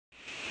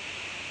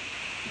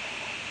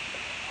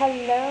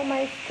Hello,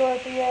 my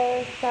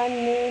Scorpio, Sun,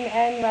 Moon,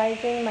 and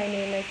Rising. My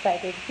name is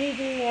Psychic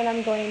Gigi, and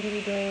I'm going to be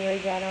doing your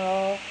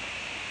general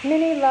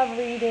mini love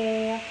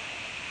reading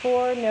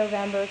for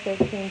November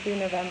 15th through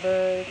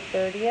November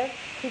 30th,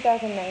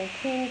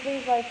 2019.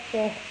 Please like,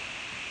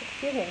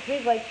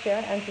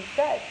 share, and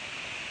subscribe.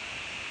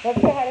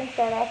 Let's go ahead and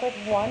start off with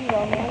one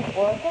Romance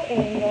Oracle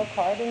Angel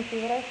card and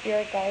see what our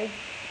spirit guides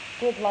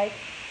would like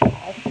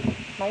us,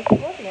 my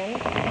Scorpions,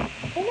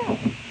 to know.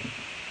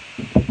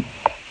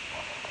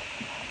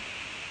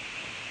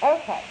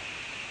 Okay,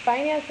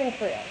 finance and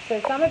career. So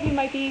some of you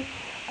might be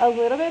a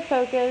little bit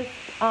focused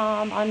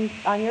on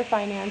your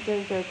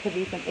finances. There could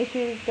be some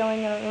issues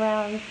going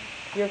around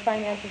your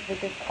finances,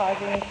 which is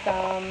causing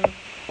some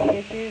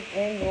issues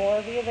in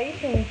your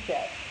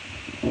relationship.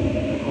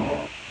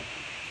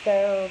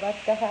 So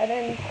let's go ahead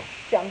and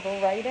jump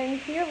right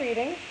into your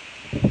reading.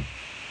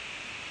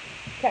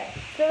 Okay,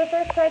 so the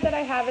first card that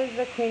I have is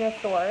the Queen of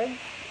Swords.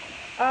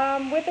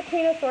 With the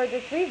Queen of Swords,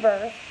 it's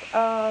reversed.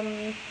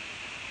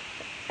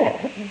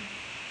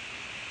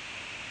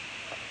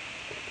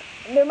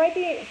 There might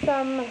be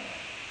some,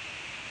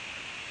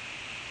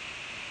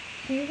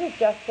 she uses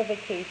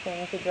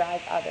justification to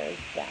drag others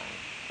down,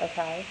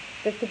 okay?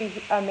 This could be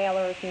a male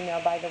or a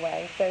female, by the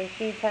way. So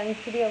she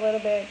tends to be a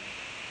little bit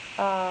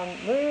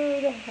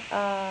rude.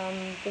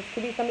 This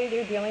could be somebody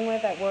they're dealing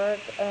with at work,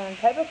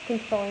 type of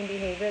controlling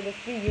behavior. This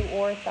could be you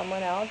or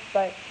someone else,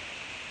 but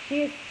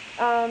she's,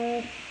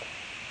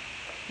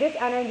 this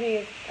energy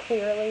is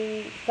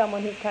clearly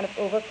someone who's kind of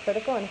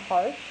overcritical and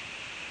harsh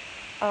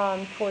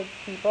towards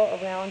people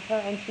around her,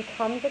 and she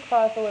comes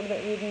across a little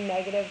bit rude and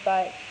negative,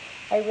 but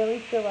I really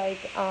feel like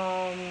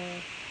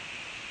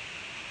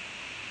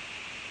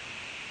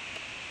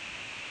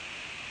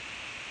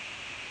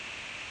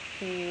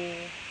she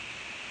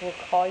will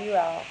call you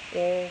out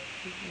if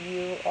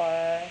you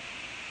are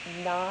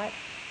not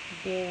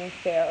being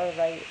fair or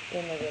right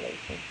in the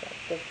relationship.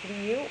 This could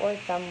be you or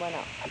someone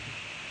else.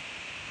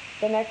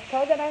 The next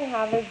card that I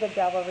have is the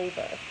Devil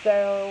Reverse.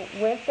 So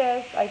with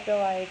this, I feel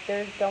like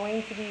there's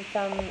going to be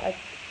some a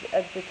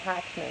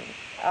detachment.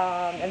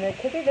 And it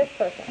could be this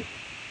person.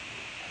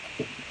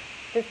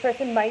 This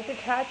person might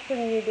detach from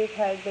you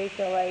because they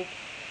feel like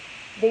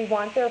they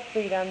want their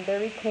freedom, they're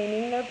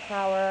reclaiming their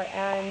power,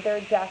 and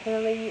they're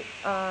definitely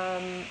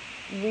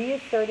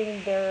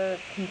reasserting their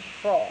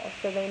control.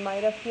 So they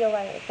might have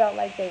felt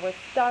like they were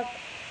stuck.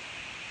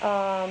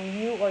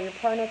 You or your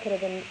partner could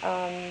have been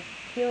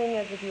feeling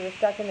as if you were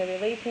stuck in the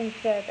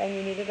relationship and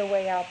you needed a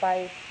way out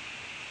by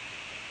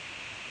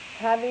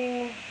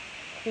having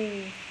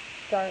to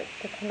start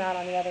to come out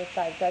on the other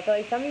side. So I feel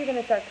like some of you are going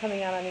to start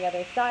coming out on the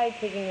other side,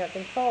 taking your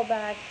control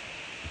back.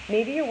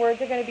 Maybe your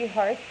words are going to be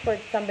harsh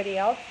towards somebody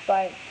else,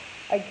 but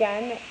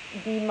again,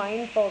 be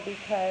mindful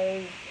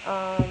because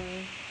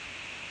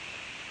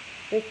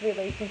this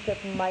relationship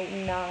might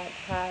not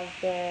have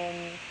been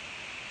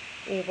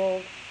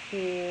able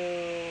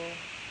to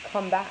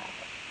come back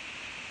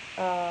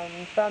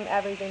from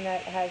everything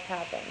that has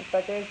happened.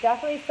 But there's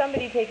definitely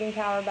somebody taking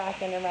power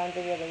back in around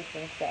the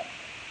relationship.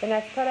 The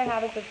next card I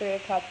have is the Three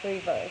of Cups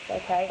reverse,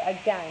 okay?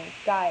 Again,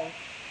 guys,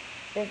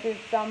 this is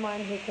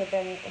someone who could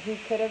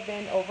have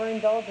been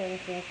overindulgent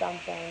in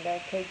something.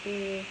 There could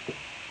be,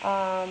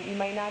 you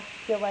might not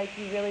feel like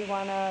you really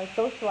want to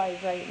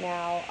socialize right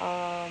now.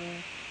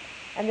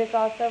 And this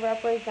also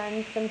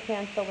represents some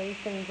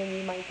cancellations, and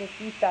you might just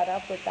be fed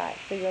up with that.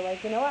 So you're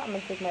like, you know what, I'm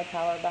going to take my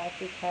power back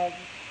because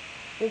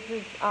this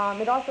is,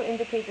 it also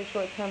indicates a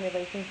short-term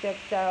relationship.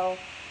 So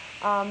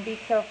be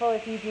careful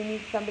if you do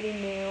meet somebody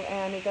new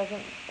and it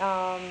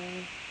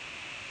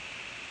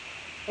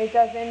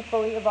doesn't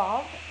fully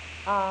evolve.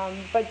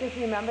 But just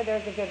remember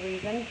there's a good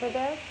reason for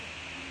this.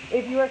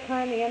 If you are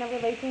currently in a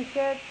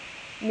relationship,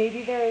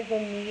 maybe there is a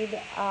need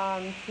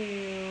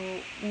to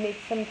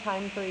make some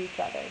time for each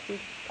other.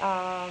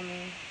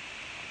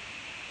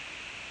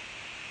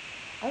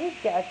 I always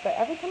guess, but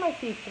every time I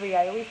see three,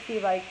 I always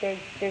see like there's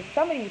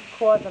somebody who's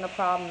causing a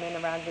problem in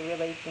around the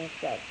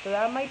relationship. So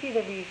that might be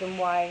the reason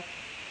why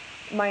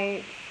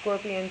my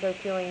Scorpions are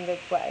feeling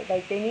this way.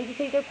 Like they need to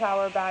take their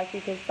power back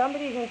because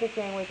somebody's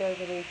interfering with their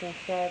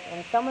relationship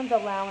and someone's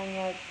allowing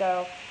it.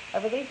 So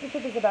a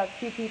relationship is about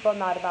two people,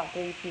 not about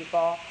three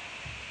people.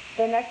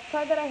 The next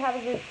card that I have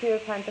is the Two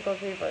of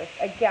Pentacles reversed.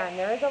 Again,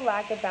 there is a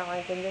lack of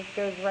balance, and this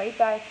goes right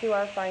back to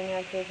our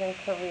finances and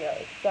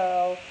careers.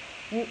 So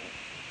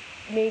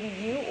maybe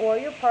you or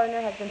your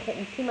partner has been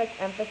putting too much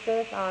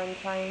emphasis on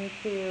trying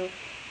to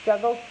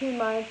juggle too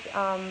much,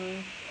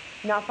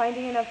 not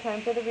finding enough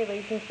time for the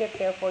relationship,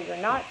 therefore you're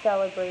not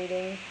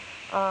celebrating.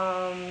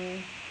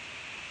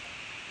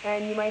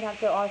 And you might have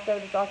to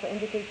this also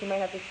indicates you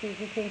might have to choose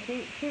between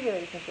two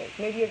relationships.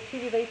 Maybe you have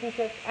two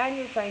relationships and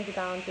you're trying to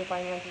balance your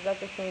finances at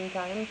the same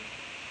time.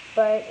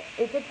 But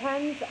it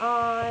depends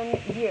on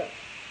you.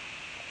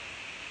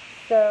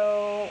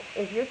 So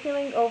if you're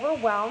feeling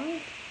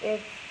overwhelmed,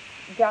 it's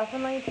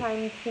definitely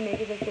time to make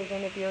a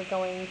decision if you're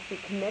going to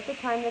commit the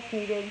time that's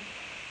needed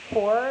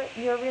for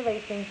your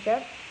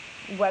relationship,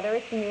 whether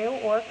it's new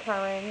or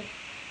current,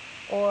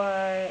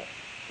 or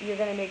you're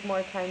going to make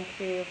more time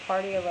to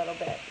party a little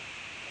bit,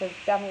 because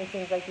it definitely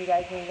seems like you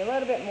guys need a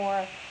little bit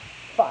more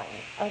fun.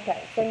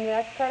 Okay, so the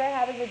next card I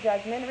have is the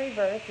Judgment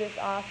reverse. This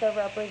also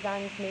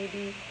represents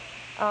maybe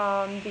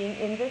being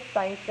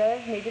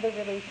indecisive. Maybe the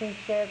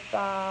relationship,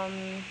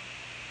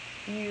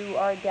 you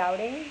are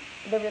doubting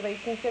the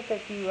relationship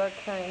that you are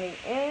currently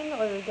in,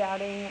 or you're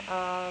doubting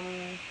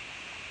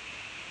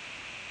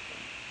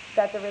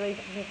that the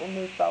relationship will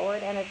move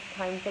forward, and it's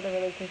time for the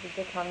relationship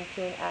to come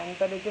to an end.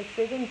 But a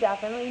decision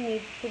definitely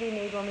needs to be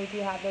made when we do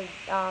have the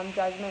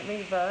Judgment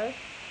reverse.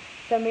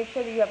 So make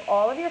sure that you have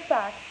all of your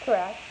facts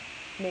correct.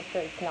 Make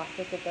sure it's not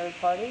just a third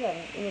party, and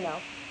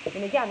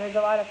and again, there's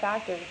a lot of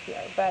factors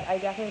here, but I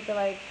definitely feel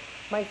like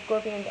my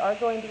Scorpions are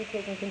going to be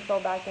taking control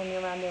back in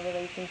and around their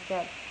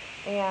relationship,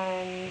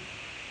 and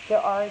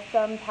there are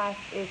some past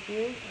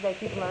issues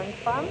that you've learned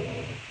from,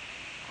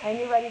 and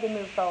you're ready to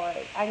move forward,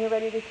 and you're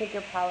ready to take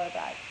your power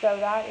back. So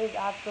that is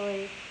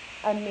absolutely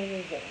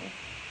amazing.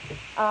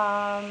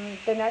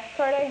 The next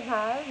card I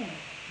have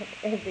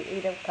is the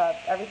Eight of Cups.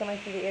 Every time I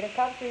see the Eight of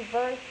Cups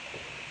reversed,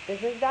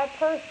 this is that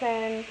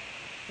person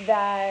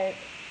that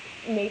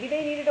maybe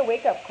they needed a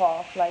wake-up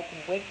call, like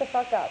wake the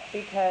fuck up,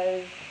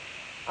 because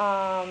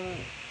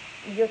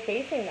you're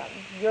facing them,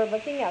 you're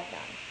looking at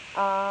them.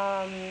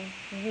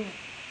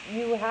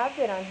 You have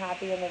been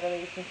unhappy in the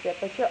relationship,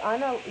 but you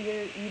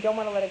don't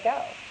want to let it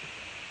go.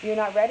 You're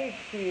not ready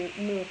to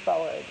move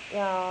forward.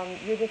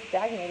 You're just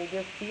stagnated.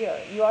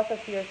 You also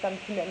fear some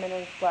commitment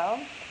as well.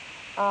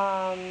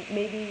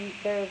 Maybe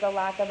there's a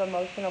lack of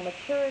emotional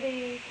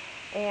maturity,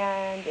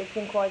 and it's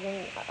been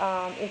causing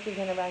issues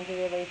in around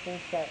your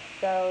relationship.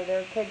 So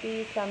there could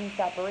be some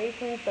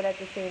separations, but at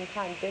the same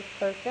time, this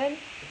person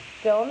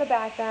still in the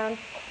background,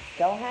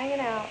 still hanging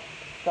out,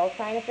 still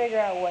trying to figure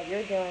out what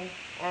you're doing,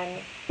 and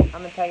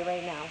I'm going to tell you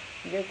right now,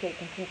 you're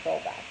taking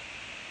control back.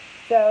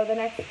 So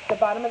the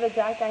bottom of the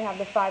deck, I have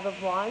the Five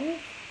of Wands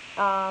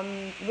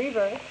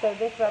reverse. So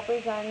this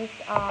represents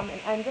an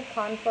end of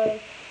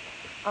conflict,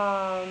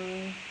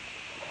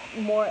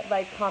 more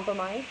like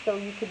compromise. So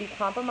you could be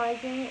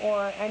compromising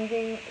or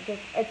ending,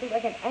 it's just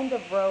like an end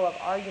of row of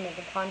arguments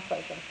and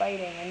conflict and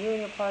fighting, and you and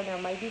your partner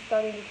might be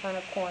starting to turn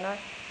a corner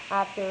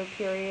after a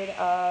period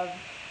of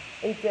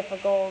a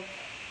difficult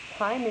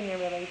time in your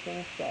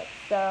relationship.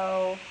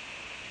 So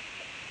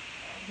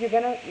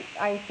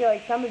I feel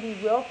like some of you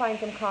will find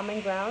some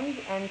common ground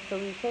and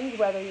solutions,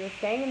 whether you're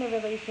staying in the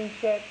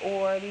relationship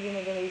or leaving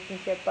the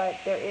relationship, but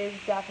there is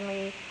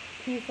definitely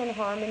peace and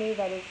harmony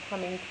that is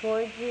coming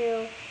towards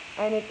you,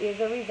 and it is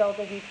a result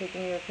of you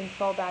taking your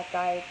control back,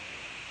 guys,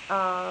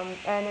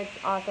 and it's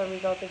also a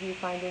result of you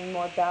finding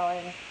more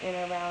balance in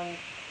around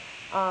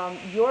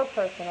your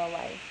personal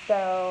life.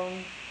 So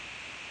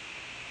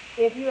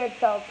if you had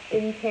felt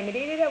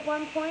intimidated at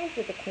one point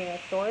with the Queen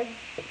of Swords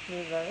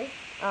reverse,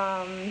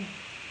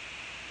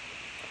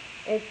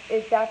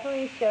 it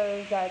definitely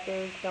shows that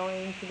there's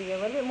going to be a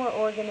little bit more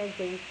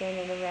organization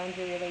in around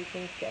your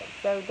relationship.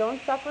 So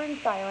don't suffer in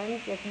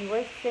silence. If you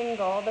were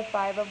single, the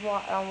Five of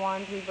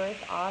Wands reverse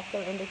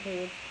also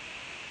indicates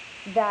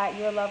that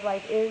your love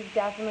life is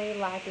definitely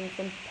lacking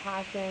some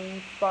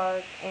passion,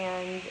 spark,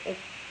 and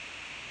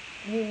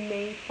you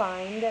may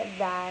find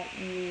that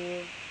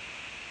you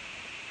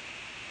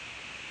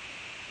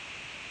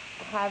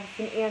have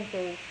some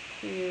answers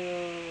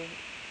to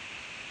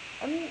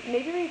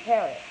maybe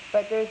repair it,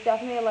 but there's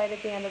definitely a light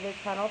at the end of the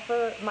tunnel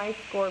for my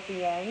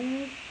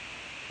Scorpions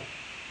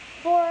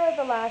for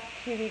the last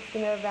 2 weeks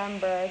in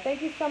November.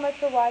 Thank you so much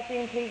for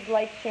watching. Please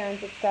like, share, and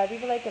subscribe.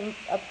 If you'd like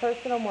a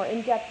personal, more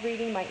in-depth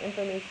reading, my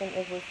information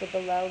is listed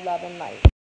below. Love and light.